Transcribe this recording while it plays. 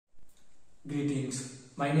Greetings.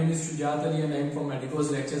 My name is Shujaat and I am from Medicos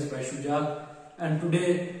lectures by Shujaat, and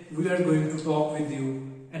today we are going to talk with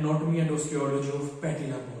you anatomy and osteology of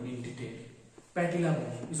patella bone in detail. Patella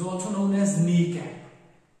bone is also known as kneecap,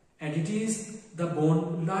 and it is the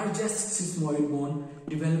bone largest sigmoid bone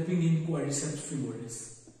developing in quadriceps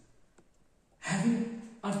femoris, having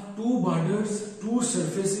two borders, two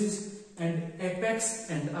surfaces, and apex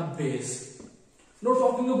and a base. Now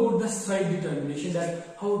talking about the side determination,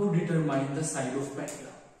 that how to determine the side of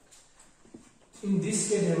patella. In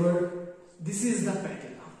this cadaver, this is the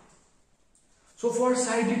patella. So for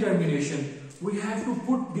side determination, we have to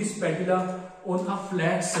put this patella on a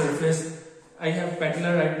flat surface. I have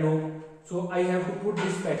patella right now, so I have to put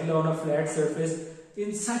this patella on a flat surface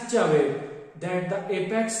in such a way that the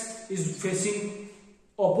apex is facing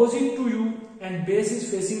opposite to you and base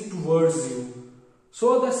is facing towards you.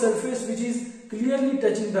 So the surface which is clearly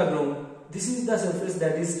touching the ground, this is the surface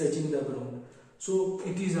that is touching the ground. So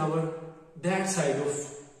it is our that side of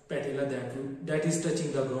patella that is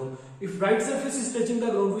touching the ground. If right surface is touching the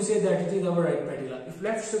ground, we say that it is our right patella. If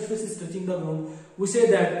left surface is touching the ground, we say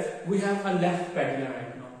that we have a left patella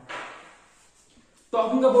right now.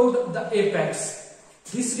 Talking about the apex,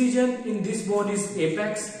 this region in this bone is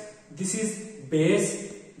apex, this is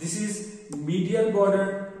base, this is medial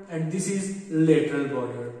border, and this is lateral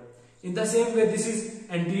border. In the same way, this is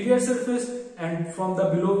anterior surface, and from the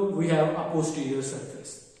below we have a posterior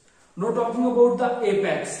surface. Now talking about the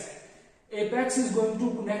apex. Apex is going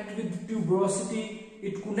to connect with tuberosity.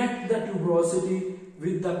 It connects the tuberosity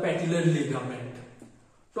with the patellar ligament.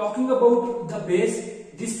 Talking about the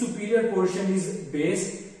base, this superior portion is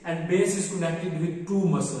base, and base is connected with two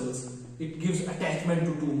muscles. It gives attachment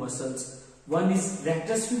to two muscles. One is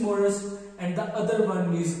rectus femoris and the other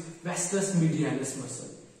one is vastus medialis muscle.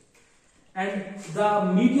 And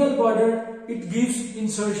the medial border, it gives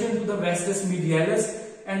insertion to the vastus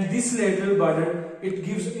medialis, and this lateral border, it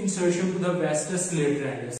gives insertion to the vastus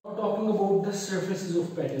lateralis. Now talking about the surfaces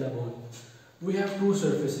of patella bone, we have two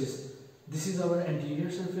surfaces. This is our anterior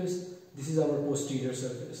surface, this is our posterior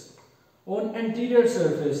surface. On anterior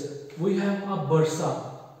surface, we have a bursa.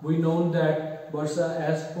 We know that bursa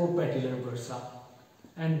as propatellar bursa.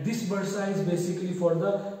 And this bursa is basically for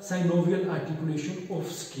the synovial articulation of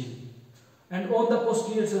skin. And on the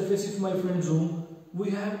posterior surface, if my friend zoom, we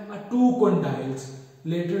have two condyles,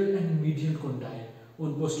 lateral and medial condyle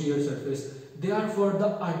on posterior surface. They are for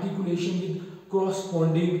the articulation with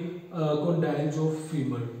corresponding condyles of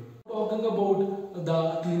femur. Talking about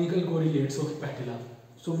the clinical correlates of patella.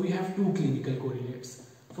 So we have two clinical correlates.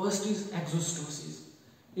 First is exostosis,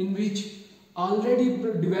 in which already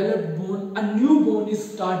developed bone, a new bone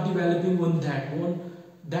is start developing on that bone.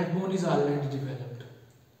 That bone is already developed.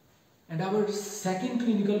 And our second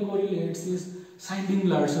clinical correlates is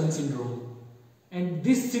Sinding-Larsen syndrome. And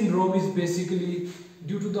this syndrome is basically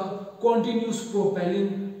due to the continuous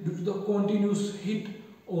propelling, due to the continuous hit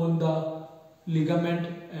on the ligament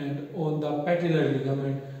and on the patellar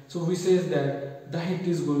ligament. So we say that the hit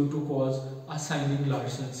is going to cause a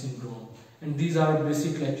Sinding-Larsen syndrome. And these are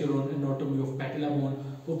basic lecture on anatomy of patella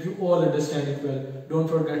bone. Hope you all understand it well. Don't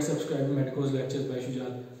forget to subscribe to Medicos lectures by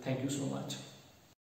Shujaat. Thank you so much.